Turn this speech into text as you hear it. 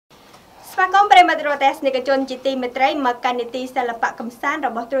ស្វាគមន៍ប្រិយមិត្តរទេសនិកជនជាទីមេត្រីមកកាន់នីតិសិល្បៈកំសាន្តរ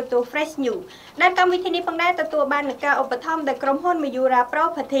បស់ទូរទស្សន៍ Fresh News ដែលកម្មវិធីនេះផងដែរទទួលបាននឹងការឧបត្ថម្ភដោយក្រុមហ៊ុន Mayura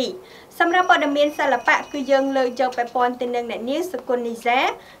Property សម្រាប់ព័ត៌មានសិល្បៈគឺយើងលើកយកពាក់ព័ន្ធទៅនឹងអ្នកនាងសុគន្ធនីសា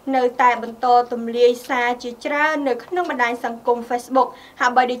នៅតែបន្តទម្លាយសារជាច្រើននៅក្នុងបណ្ដាញសង្គម Facebook ហា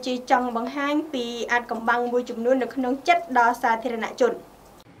ក់បីដូចជាចង់បង្ហាញពីអាចកំបាំងមួយចំនួននៅក្នុងចិត្តដល់សាធារណជន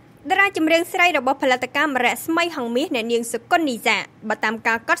តារាចម្រៀងស្រីរបស់ផលិតកម្មរស្មីហងមាសអ្នកនាងសុគន្ធនីសាបើតាម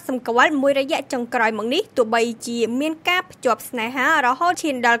ការកត់សម្គាល់មួយរយៈចុងក្រោយមកនេះទោះបីជាមានការភ្ជាប់ស្នេហារហូត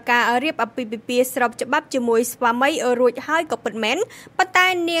ឈានដល់ការរៀបអាពាហ៍ពិពាហ៍ស្របច្បាប់ជាមួយស្វាមីរួចហើយក៏ពិតមែនប៉ុន្តែ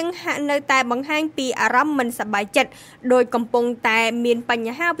នាងហាក់នៅតែបង្ហាញពីអារម្មណ៍មិនសប្បាយចិត្តដោយកំពុងតែមានប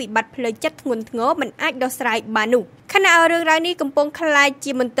ញ្ហាវិបត្តិផ្លូវចិត្តធ្ងន់ធ្ងរមិនអាចដោះស្រាយបាននោះខណៈរឿងរ៉ាវនេះកំពុងក្លាយ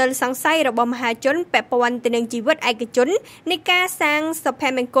ជាមន្ទិលសង្ស័យរបស់មហាជនពាក់ព័ន្ធទៅនឹងជីវិតឯកជននៃការសាងសុភ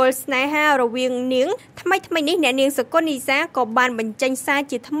មង្គលស្នេហារវាងនាងថ្មីនេះអ្នកនាងសុគន្ធនីសាក៏បានបញ្ចេញសារ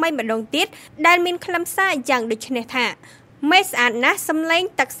ជាថ្មីម្ដងទៀតដែលមានខ្លឹមសារយ៉ាងដូចនេះថាមេស្អាតណាស់សម្លេង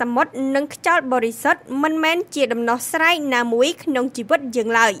ទឹកសមុទ្រនិងខ្យល់បរិសុទ្ធមិនមែនជាដំណោះស្រាយណាមួយក្នុងជីវិតយើង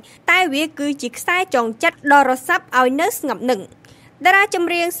ឡើយតែវាគឺជាខ្សែចងចិត្តដ៏រស័ព្ទឲ្យនៅស្ងប់នឹងតារាច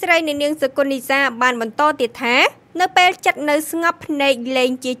ម្រៀងស្រីអ្នកនាងសុគន្ធនីសាបានបន្តទៀតថានៅពេលចិត្តនៅស្ងប់ភ្នែកលែ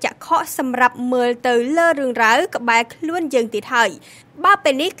ងជាចក្ខុសម្រាប់មើលទៅលើរឿងរ៉ាវក្បែរខ្លួនយើងទៀតហើយបើ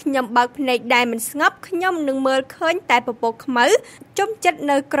ពេលនេះខ្ញុំបើកភ្នែកដែលមិនស្ងប់ខ្ញុំនឹងមើលឃើញតែពពកខ្មៅជុំចិត្ត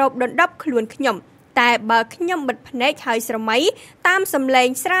នៅក្របដណ្ដប់ខ្លួនខ្ញុំតែបើខ្ញុំបិទភ្នែកហើយស្រមៃតាមសំឡេង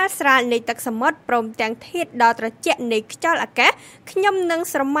ស្រាលនៃទឹកសមុទ្រព្រមទាំងធាតុដ៏ត្រជាក់នៃខ្យល់អាកាសខ្ញុំនឹង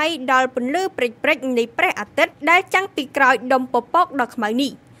ស្រមៃដល់ពន្លឺព្រិចនៃព្រះអាទិត្យដែលចាំងពីក្រោយដុំពពកដ៏ខ្មៅ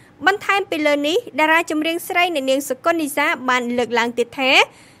នេះបន្ថែមពីលើនេះតារាចម្រៀងស្រីអ្នកនាងសុគន្ធនីសាបានលើកឡើងទៀតថា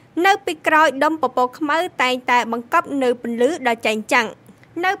នៅពីក្រោយដុំពពកខ្មៅតែងតែបង្កប់នៅពន្លឺដ៏ចែងចាំង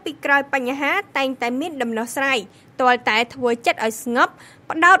នៅពីក្រោយបញ្ហាតែងតែមានដំណោះស្រាយទាល់តែធ្វើចិត្តឲ្យស្ងប់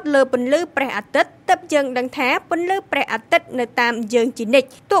ផ្ដោតលើពន្លឺព្រះអាទិត្យទើបយើងដឹងថាពន្លឺព្រះអាទិត្យនៅតាមយើងជានិច្ច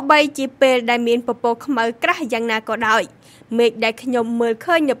ទោះបីជាពេលដែលមានពពកខ្មៅក្រាស់យ៉ាងណាក៏ដោយមេឃដែលខ្ញុំមើល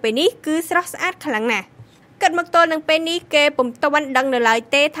ឃើញនៅពេលនេះគឺស្រស់ស្អាតខ្លាំងណាស់គិតមកទល់នឹងពេលនេះគេពុំទាន់ដឹងនៅឡើយ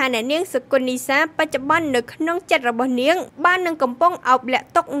ទេថាអ្នកនាងសុគន្ធនីសាបច្ចុប្បន្ននៅក្នុងចិត្តរបស់នាងបាននឹងកំពុងអោបលាក់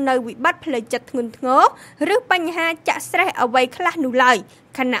ទុកនៅវិបត្តិផ្លូវចិត្តធ្ងន់ធ្ងរឬបញ្ហាចាក់ស្រេះអ្វីខ្លះនោះឡើយ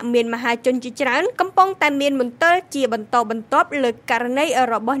ខណៈមានមហាជនជាច្រើនកំពុងតែមានមន្ទិលជាបន្តបន្ទាប់លើករណី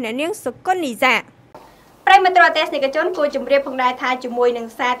របស់អ្នកនាងសុគន្ធនីសាប្រិយមិត្តរទេសនិកជនគួរជម្រាបផងដែរថាជាមួយនឹង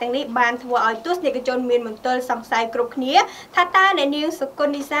សារទាំងនេះបានធ្វើឲ្យទស្សនិកជនមានមន្ទិលសង្ស័យគ្រប់គ្នាថាតើអ្នកនាងសុគ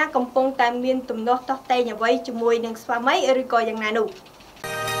ន្ធនីសាកំពុងតែមានទំនាស់តោះតែងអ្វីជាមួយនឹងស្វាមីឬក៏យ៉ាងណានោះ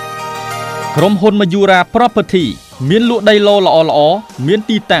ក្រុមហ៊ុន Mayura Property មានលក់ដីឡូល្អមាន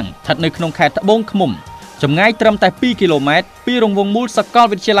ទីតាំងស្ថិតនៅក្នុងខេត្តត្បូងឃ្មុំចម្ងាយត្រឹមតែ2គីឡូម៉ែត្រពីរង្វង់មូលសាកល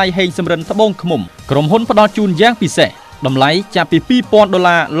វិទ្យាល័យហេងសំរិនត្បូងឃ្មុំក្រុមហ៊ុនផ្ដល់ជូនយ៉ាងពិសេសតម្លៃចាប់ពី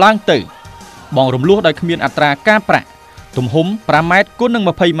$2,000ឡើងទៅបងរំលោះដោយគ្មានអត្រាការប្រាក់ទំហំ5ម៉ែត្រគុណនឹង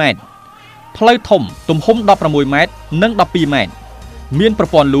20ម៉ែត្រផ្លូវធំទំហំ16ម៉ែត្រនិង12ម៉ែត្រមានប្រ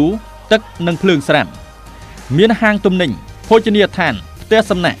ព័ន្ធលូទឹកនិងភ្លើងស្រាប់មានហាងទំនិញភោជនីយដ្ឋានផ្ទះ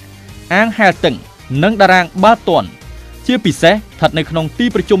សំណាក់អាងហែលទឹកនិងតារាងបាល់ទាត់ជាពិសេសស្ថិតនៅក្នុងទី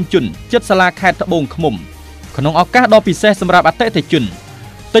ប្រជុំជនជិតសាលាខេត្តត្បូងឃ្មុំក្នុងឱកាសដ៏ពិសេសសម្រាប់អតិថិជន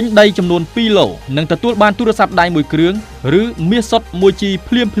ទិញដីចំនួន2ឡូនិងទទួលបានទូរស័ព្ទដៃ1គ្រឿងឬមាសសុទ្ធ 1G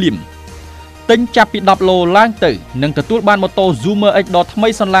ភ្លាមទិញចាប់ពី10ឡូឡើងទៅនឹងទទួលបានម៉ូតូ Zoomer X ដ៏ថ្មី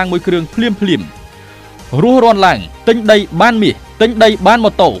សន្លាង1គ្រឿងភ្លាមរស់រាន់ឡើងទិញដីបានមាសទិញដីបាន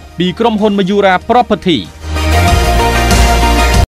ម៉ូតូពីក្រុមហ៊ុន Mayura Property